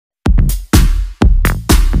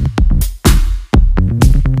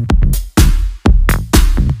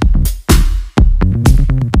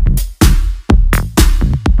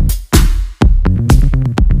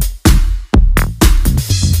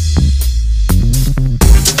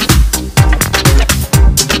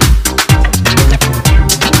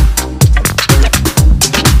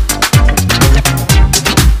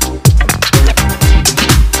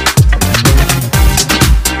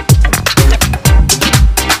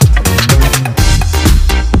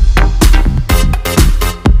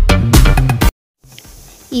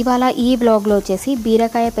ఇవాళ ఈ బ్లాగ్లో వచ్చేసి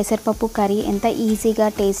బీరకాయ పెసరపప్పు కర్రీ ఎంత ఈజీగా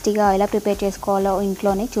టేస్టీగా ఎలా ప్రిపేర్ చేసుకోవాలో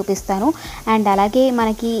ఇంట్లోనే చూపిస్తాను. అండ్ అలాగే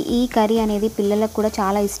మనకి ఈ కర్రీ అనేది పిల్లలకు కూడా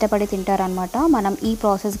చాలా ఇష్టపడి తింటారనమాట మనం ఈ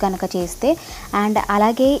ప్రాసెస్ కనుక చేస్తే. అండ్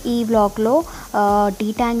అలాగే ఈ బ్లాగ్లో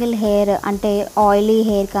డీటాంగిల్ హెయిర్ అంటే ఆయిలీ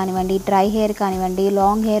హెయిర్ కానివ్వండి, డ్రై హెయిర్ కానివ్వండి,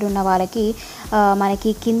 లాంగ్ హెయిర్ ఉన్న వాళ్ళకి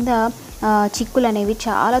మనకి కింద చిక్కులు అనేవి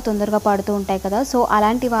చాలా తొందరగా పడుతూ ఉంటాయి కదా. సో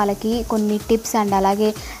అలాంటి వాళ్ళకి కొన్ని టిప్స్ అండ్ అలాగే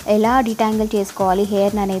ఎలా డిటాంగిల్ చేసుకోవాలి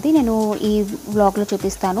హెయిర్ని అనేది నేను ఈ వ్లాగ్లో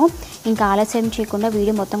చూపిస్తాను. ఇంకా ఆలస్యం చేయకుండా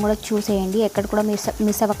వీడియో మొత్తం కూడా చూసేయండి, ఎక్కడ కూడా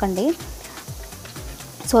మిస్ అవ్వకండి.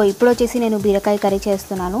 సో ఇప్పుడు వచ్చేసి నేను బీరకాయ కర్రీ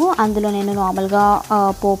చేస్తున్నాను. అందులో నేను నార్మల్గా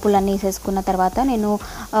పోపులన్నీ వేసేసుకున్న తర్వాత నేను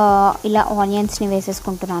ఇలా ఆనియన్స్ని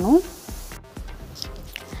వేసేసుకుంటున్నాను.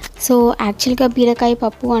 సో యాక్చువల్గా బీరకాయ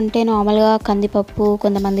పప్పు అంటే నార్మల్గా కందిపప్పు,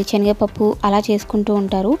 కొంతమంది శనగపప్పు అలా చేసుకుంటూ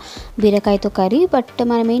ఉంటారు బీరకాయతో కర్రీ. బట్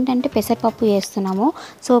మనం ఏంటంటే పెసరపప్పు చేస్తున్నాము.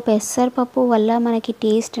 సో పెసరపప్పు వల్ల మనకి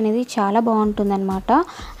టేస్ట్ అనేది చాలా బాగుంటుందన్నమాట.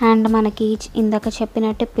 అండ్ మనకి ఇందాక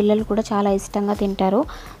చెప్పినట్టే పిల్లలు కూడా చాలా ఇష్టంగా తింటారు.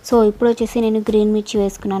 సో ఇప్పుడు వచ్చేసి నేను గ్రీన్ మిర్చి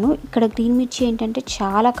వేసుకున్నాను. ఇక్కడ గ్రీన్ మిర్చి ఏంటంటే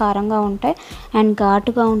చాలా కారంగా ఉంటాయి అండ్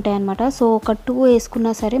ఘాటుగా ఉంటాయి అన్నమాట. సో ఒక 2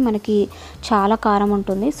 వేసుకున్నా సరే మనకి చాలా కారం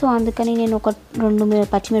ఉంటుంది. సో అందుకని నేను ఒక 2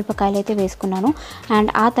 పచ్చిమిరపకాయలు అయితే వేసుకున్నాను. అండ్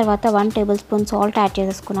ఆ తర్వాత 1 టేబుల్ స్పూన్ సాల్ట్ యాడ్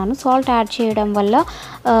చేసేసుకున్నాను. సాల్ట్ యాడ్ చేయడం వల్ల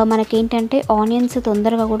మనకేంటంటే ఆనియన్స్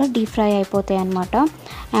తొందరగా కూడా డీప్ ఫ్రై అయిపోతాయి అన్నమాట.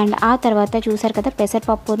 అండ్ ఆ తర్వాత చూసారు కదా,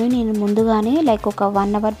 పెసరపప్పుని నేను ముందుగానే లైక్ ఒక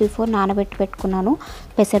 1 అవర్ బిఫోర్ నానబెట్టి పెట్టుకున్నాను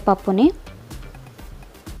పెసరపప్పుని.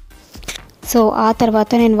 సో ఆ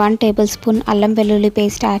తర్వాత నేను 1 టేబుల్ స్పూన్ అల్లం వెల్లుల్లి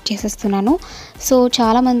పేస్ట్ యాడ్ చేసేస్తున్నాను. సో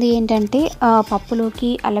చాలామంది ఏంటంటే పప్పులోకి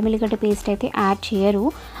అల్లం వెల్లిగడ్డ పేస్ట్ అయితే యాడ్ చేయరు.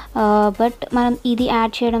 బట్ మనం ఇది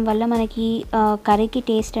యాడ్ చేయడం వల్ల మనకి కర్రీకి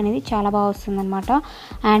టేస్ట్ అనేది చాలా బాగా వస్తుందన్నమాట.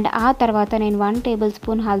 అండ్ ఆ తర్వాత నేను 1 టేబుల్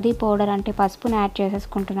స్పూన్ హల్దీ పౌడర్ అంటే పసుపుని యాడ్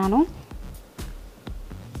చేసేసుకుంటున్నాను.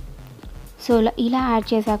 సో ఇలా యాడ్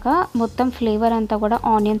చేశాక మొత్తం ఫ్లేవర్ అంతా కూడా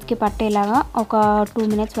ఆనియన్స్కి పట్టేలాగా ఒక 2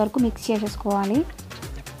 మినిట్స్ వరకు మిక్స్ చేసేసుకోవాలి.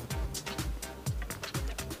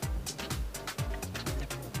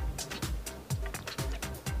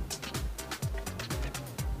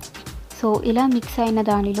 సో ఇలా మిక్స్ అయిన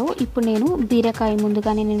దానిలో ఇప్పుడు నేను బీరకాయ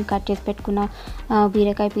ముందుగానే నేను కట్ చేసి పెట్టుకున్న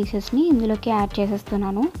బీరకాయ పీసెస్ని ఇందులోకి యాడ్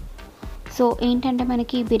చేసేస్తున్నాను. సో ఏంటంటే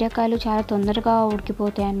మనకి బీరకాయలు చాలా తొందరగా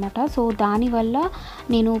ఉడికిపోతాయి అన్నమాట. సో దానివల్ల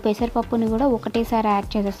నేను పెసరపప్పుని కూడా ఒకటేసారి యాడ్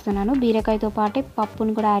చేసేస్తున్నాను. బీరకాయతో పాటే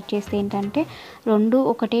పప్పుని కూడా యాడ్ చేస్తే ఏంటంటే 2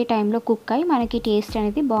 ఒకటే టైంలో కుక్ అయ్యి మనకి టేస్ట్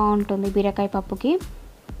అనేది బాగుంటుంది బీరకాయ పప్పుకి.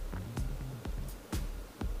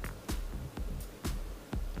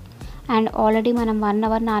 అండ్ ఆల్రెడీ మనం 1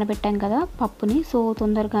 అవర్ నానబెట్టాం కదా పప్పుని. సో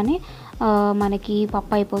తొందరగానే మనకి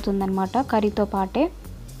పప్పు అయిపోతుంది అనమాట కర్రీతో పాటే.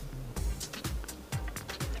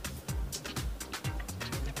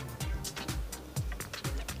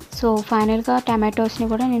 సో ఫైనల్గా టమాటోస్ని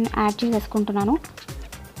కూడా నేను యాడ్ చేసేసుకుంటున్నాను.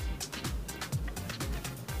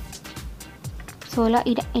 సో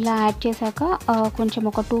ఇలా యాడ్ చేశాక కొంచెం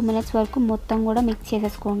ఒక 2 మినిట్స్ వరకు మొత్తం కూడా మిక్స్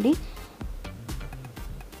చేసేసుకోండి.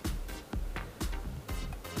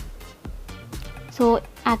 సో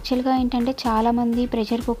యాక్చువల్గా ఏంటంటే చాలామంది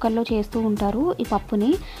ప్రెషర్ కుక్కర్లో చేస్తూ ఉంటారు ఈ పప్పుని.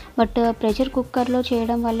 బట్ ప్రెషర్ కుక్కర్లో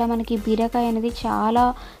చేయడం వల్ల మనకి బీరకాయ అనేది చాలా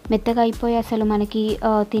మెత్తగా అయిపోయి అసలు మనకి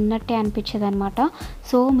తిన్నట్టే అనిపించదు అనమాట.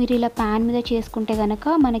 సో మీరు ఇలా ప్యాన్ మీద చేసుకుంటే కనుక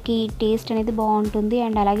మనకి టేస్ట్ అనేది బాగుంటుంది.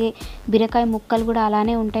 అండ్ అలాగే బీరకాయ ముక్కలు కూడా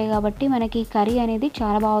అలానే ఉంటాయి కాబట్టి మనకి కర్రీ అనేది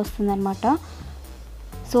చాలా బాగా వస్తుంది అనమాట.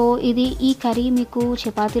 సో ఈ కర్రీ మీకు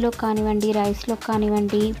చపాతీలోకి కానివ్వండి, రైస్లోకి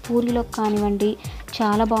కానివ్వండి, పూరీలోకి కానివ్వండి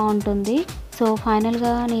చాలా బాగుంటుంది. సో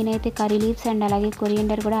ఫైనల్గా నేనైతే కర్రీ లీవ్స్ అండ్ అలాగే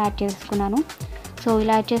కొరియండర్ కూడా యాడ్ చేసుకున్నాను. సో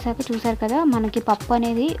ఇలా యాడ్ చేశాక చూసారు కదా, మనకి పప్పు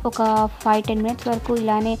అనేది ఒక 5-10 మినిట్స్ వరకు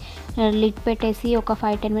ఇలానే లిడ్ పెట్టేసి ఒక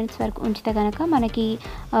 5-10 మినిట్స్ వరకు ఉంచితే కనుక మనకి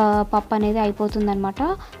పప్పు అనేది అయిపోతుందన్నమాట.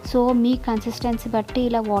 సో మీ కన్సిస్టెన్సీ బట్టి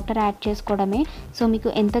ఇలా వాటర్ యాడ్ చేసుకోవడమే. సో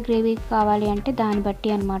మీకు ఎంత గ్రేవీ కావాలి అంటే దాన్ని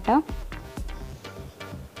బట్టి అనమాట.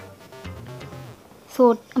 సో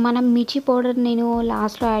మనం మిర్చి పౌడర్ నేను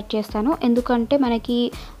లాస్ట్లో యాడ్ చేస్తాను, ఎందుకంటే మనకి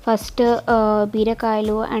ఫస్ట్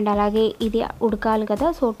బీరకాయలు అండ్ అలాగే ఇది ఉడకాలి కదా.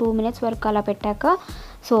 సో 2 మినిట్స్ వరకు అలా పెట్టాక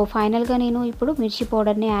సో ఫైనల్గా నేను ఇప్పుడు మిర్చి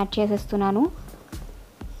పౌడర్ని యాడ్ చేసేస్తున్నాను.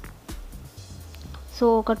 సో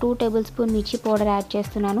ఒక 2 టేబుల్ స్పూన్ మిర్చి పౌడర్ యాడ్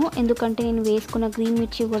చేస్తున్నాను, ఎందుకంటే నేను వేసుకున్న గ్రీన్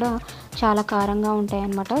మిర్చి కూడా చాలా కారంగా ఉంటాయి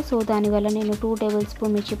అన్నమాట. సో దానివల్ల నేను 2 టేబుల్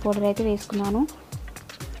స్పూన్ మిర్చి పౌడర్ అయితే వేసుకున్నాను.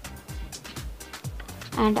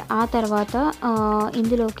 అండ్ ఆ తర్వాత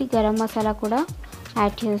ఇందులోకి గరం మసాలా కూడా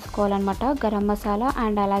యాడ్ చేసుకోవాలన్నమాట. గరం మసాలా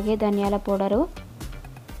అండ్ అలాగే ధనియాల పౌడరు.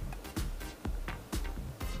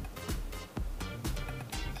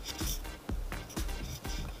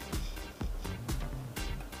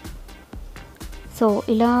 సో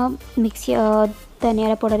ఇలా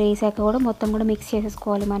ధనియాల పౌడర్ వేసాక కూడా మొత్తం కూడా మిక్స్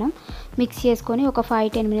చేసేసుకోవాలి. మనం మిక్స్ చేసుకొని ఒక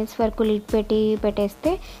 5-10 మినిట్స్ వరకు లిడ్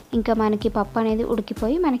పెట్టేస్తే ఇంకా మనకి పప్పు అనేది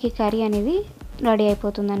ఉడికిపోయి మనకి కర్రీ అనేది రెడీ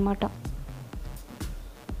అయిపోతుంది అనమాట.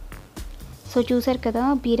 సో చూసారు కదా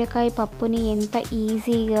బీరకాయ పప్పుని ఎంత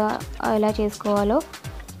ఈజీగా ఎలా చేసుకోవాలో.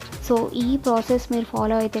 సో ఈ ప్రాసెస్ మీరు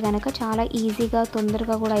ఫాలో అయితే కనుక చాలా ఈజీగా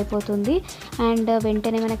తొందరగా కూడా అయిపోతుంది అండ్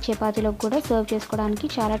వెంటనే మనకి చపాతీలోకి కూడా సర్వ్ చేసుకోవడానికి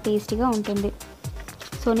చాలా టేస్టీగా ఉంటుంది.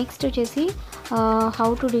 సో నెక్స్ట్ వచ్చేసి how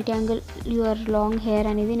to డిటాంగిల్ your long hair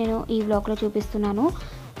అనేది నేను ఈ వ్లాగ్లో చూపిస్తున్నాను.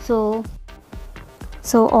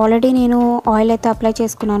 సో ఆల్రెడీ నేను ఆయిల్ అయితే అప్లై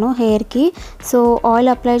చేసుకున్నాను హెయిర్కి. సో ఆయిల్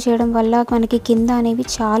అప్లై చేయడం వల్ల మనకి కింద అనేవి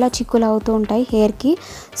చాలా చిక్కులు అవుతూ ఉంటాయి హెయిర్కి.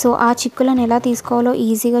 సో ఆ చిక్కులను ఎలా తీసుకోవాలో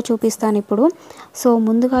ఈజీగా చూపిస్తాను ఇప్పుడు. సో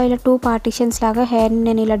ముందుగా ఇలా 2 పార్టిషన్స్ లాగా హెయిర్ని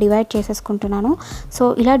నేను ఇలా డివైడ్ చేసేసుకుంటున్నాను. సో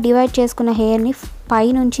ఇలా డివైడ్ చేసుకున్న హెయిర్ని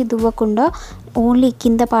పైనుంచి దువ్వకుండా ఓన్లీ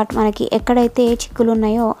కింద పార్ట్ మనకి ఎక్కడైతే చిక్కులు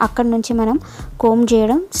ఉన్నాయో అక్కడ నుంచి మనం కోమ్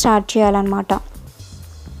చేయడం స్టార్ట్ చేయాలన్నమాట.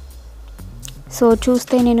 సో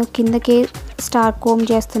చూస్తే నేను కిందకే కోమ్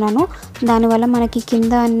చేస్తున్నాను. దానివల్ల మనకి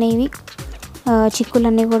కింద అనేవి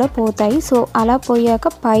చిక్కులన్నీ కూడా పోతాయి. సో అలా పోయాక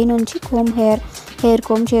పైనుంచి హెయిర్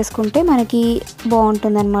కోమ్ చేసుకుంటే మనకి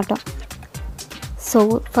బాగుంటుందన్నమాట. సో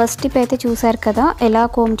ఫస్ట్ టిప్ అయితే చూసారు కదా ఎలా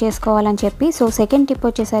కోమ్ చేసుకోవాలని చెప్పి. సో సెకండ్ టిప్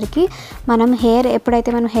వచ్చేసరికి మనం హెయిర్ ఎప్పుడైతే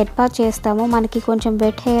మనం హెడ్ బాత్ చేస్తామో మనకి కొంచెం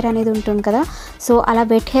వెట్ హెయిర్ అనేది ఉంటుంది కదా. సో అలా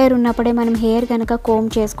వెట్ హెయిర్ ఉన్నప్పుడే మనం హెయిర్ కనుక కోమ్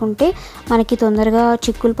చేసుకుంటే మనకి తొందరగా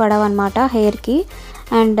చిక్కులు పడవన్నమాట హెయిర్కి.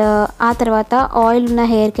 అండ్ ఆ తర్వాత ఆయిల్ ఉన్న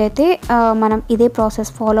హెయిర్కి అయితే మనం ఇదే ప్రాసెస్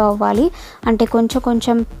ఫాలో అవ్వాలి. అంటే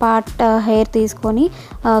కొంచెం పార్ట్ హెయిర్ తీసుకొని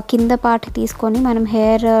కింద పార్ట్ తీసుకొని మనం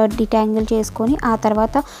హెయిర్ డిటాంగిల్ చేసుకొని ఆ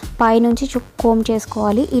తర్వాత పైనుంచి కోమ్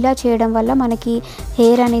చేసుకోవాలి. ఇలా చేయడం వల్ల మనకి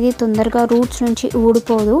హెయిర్ అనేది తొందరగా రూట్స్ నుంచి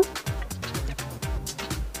ఊడిపోదు.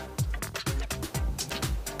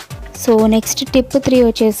 సో నెక్స్ట్ టిప్ 3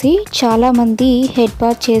 వచ్చేసి చాలామంది హెడ్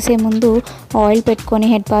బాత్ చేసే ముందు ఆయిల్ పెట్టుకొని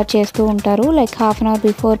హెడ్ బాత్ చేస్తూ ఉంటారు. Like half an hour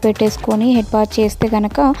before పెట్టేసుకొని హెడ్ బాత్ చేస్తే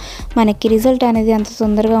కనుక మనకి రిజల్ట్ అనేది అంత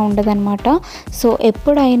తొందరగా ఉండదన్నమాట. సో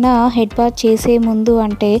ఎప్పుడైనా హెడ్ బాత్ చేసే ముందు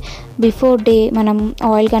అంటే బిఫోర్ డే మనం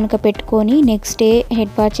ఆయిల్ కనుక పెట్టుకొని నెక్స్ట్ డే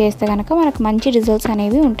హెడ్ బాత్ చేస్తే కనుక మనకు మంచి రిజల్ట్స్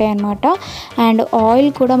అనేవి ఉంటాయన్నమాట. అండ్ ఆయిల్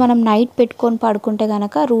కూడా మనం నైట్ పెట్టుకొని పడుకుంటే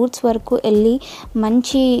కనుక రూట్స్ వరకు వెళ్ళి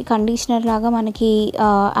మంచి కండిషనర్ లాగా మనకి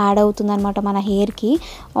యాడ్ అవుతుందన్నమాట మన హెయిర్కి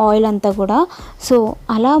ఆయిల్ అంతా కూడా. సో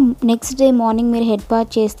అలా నెక్స్ట్ డే మార్నింగ్ మీరు హెడ్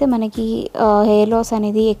బాత్ చేస్తే మనకి హెయిర్ లాస్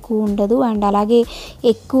అనేది ఎక్కువ ఉండదు అండ్ అలాగే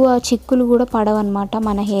ఎక్కువ చిక్కులు కూడా పడవన్నమాట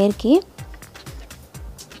మన హెయిర్కి.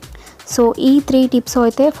 సో ఈ 3 టిప్స్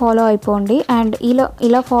అయితే ఫాలో అయిపోండి. అండ్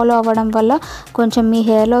ఇలా ఫాలో అవ్వడం వల్ల కొంచెం మీ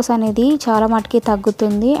హెయిర్ లాస్ అనేది చాలా మటుకి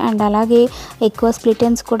తగ్గుతుంది అండ్ అలాగే ఎక్కువ స్ప్లిట్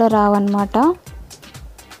ఎండ్స్ కూడా రావన్నమాట.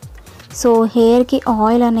 సో హెయిర్కి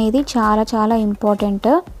ఆయిల్ అనేది చాలా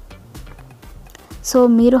ఇంపార్టెంట్. సో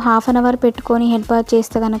మీరు హాఫ్ అన్ అవర్ పెట్టుకొని హెడ్ బాత్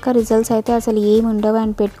చేస్తే కనుక రిజల్ట్స్ అయితే అసలు ఏమి ఉండవు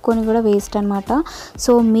అండ్ పెట్టుకొని కూడా వేస్ట్ అనమాట.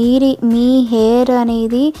 సో మీ హెయిర్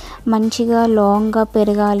అనేది మంచిగా లాంగ్గా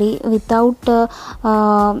పెరగాలి వితౌట్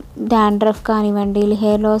డాండ్రఫ్ కానివ్వండి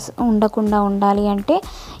హెయిర్ లాస్ ఉండకుండా ఉండాలి అంటే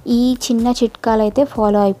ఈ చిన్న చిట్కాలు అయితే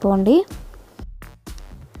ఫాలో అయిపోండి.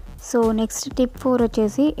 సో నెక్స్ట్ టిప్ 4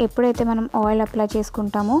 వచ్చేసి ఎప్పుడైతే మనం ఆయిల్ అప్లై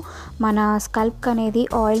చేసుకుంటామో మన స్కల్ప్కి అనేది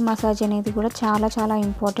ఆయిల్ మసాజ్ అనేది కూడా చాలా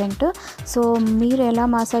ఇంపార్టెంట్. సో మీరు ఎలా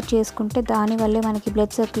మసాజ్ చేసుకుంటే దానివల్లే మనకి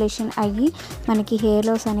బ్లడ్ సర్క్యులేషన్ అయ్యి మనకి హెయిర్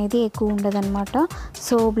లాస్ అనేది ఎక్కువ ఉండదన్నమాట.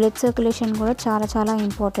 సో బ్లడ్ సర్క్యులేషన్ కూడా చాలా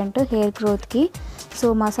ఇంపార్టెంట్ హెయిర్ గ్రోత్కి.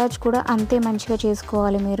 సో మసాజ్ కూడా అంతే మంచిగా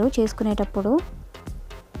చేసుకోవాలి మీరు చేసుకునేటప్పుడు.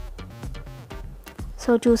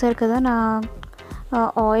 సో చూసారు కదా నా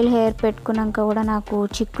ఆయిల్ హెయిర్ పెట్టుకున్నాక కూడా నాకు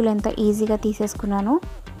చిక్కులు ఎంత ఈజీగా తీసేసుకున్నాను.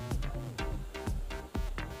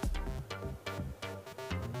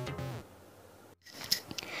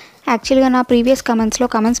 యాక్చువల్గా నా ప్రీవియస్ కమెంట్స్లో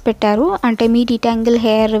కమెంట్స్ పెట్టారు అంటే మీ డిటాంగిల్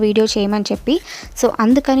హెయిర్ వీడియో చేయమని చెప్పి. సో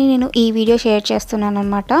అందుకని నేను ఈ వీడియో షేర్ చేస్తున్నాను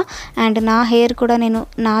అనమాట. అండ్ నా హెయిర్ కూడా నేను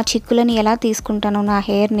నా చిక్కులని ఎలా తీసుకుంటాను నా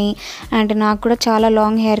హెయిర్ని అండ్ నాకు కూడా చాలా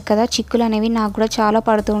లాంగ్ హెయిర్ కదా చిక్కులు అనేవి నాకు కూడా చాలా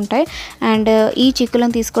పడుతూ ఉంటాయి అండ్ ఈ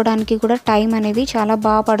చిక్కులను తీసుకోవడానికి కూడా టైం అనేది చాలా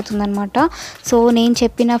బాగా పడుతుంది అనమాట. సో నేను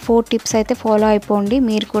చెప్పిన 4 టిప్స్ అయితే ఫాలో అయిపోండి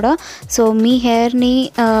మీరు కూడా. సో మీ హెయిర్ని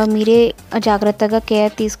మీరే జాగ్రత్తగా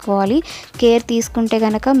కేర్ తీసుకోవాలి. కేర్ తీసుకుంటే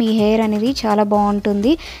కనుక మీ హెయిర్ అనేది చాలా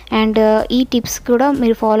బాగుంటుంది అండ్ ఈ టిప్స్ కూడా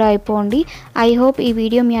మీరు ఫాలో అయిపోండి. ఐ హోప్ ఈ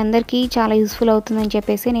వీడియో మీ అందరికీ చాలా యూస్ఫుల్ అవుతుందని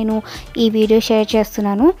చెప్పేసి నేను ఈ వీడియో షేర్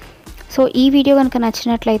చేస్తున్నాను. సో ఈ వీడియో కనుక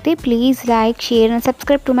నచ్చినట్లయితే please like share and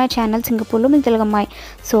subscribe to my channel సింగపూర్లో మీ తెలుగు అమ్మాయి.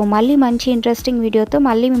 సో మళ్ళీ మంచి ఇంట్రెస్టింగ్ వీడియోతో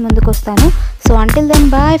మళ్ళీ మీ ముందుకు వస్తాను. So until then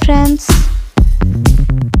bye friends.